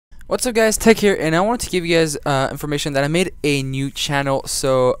What's up guys, Tech here, and I wanted to give you guys information that I made a new channel.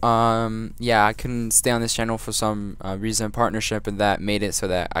 So yeah, I couldn't stay on this channel for some reason, partnership, and that made it so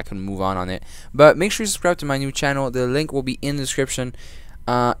that I can move on it. But make sure you subscribe to my new channel. The link will be in the description.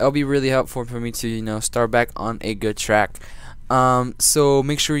 It'll be really helpful for me to start back on a good track. So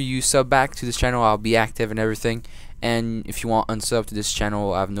make sure you sub back to this channel. I'll be active and everything. And if you want unsub to this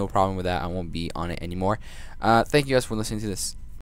channel, I have no problem with that. I won't be on it anymore. Thank you guys for listening to this.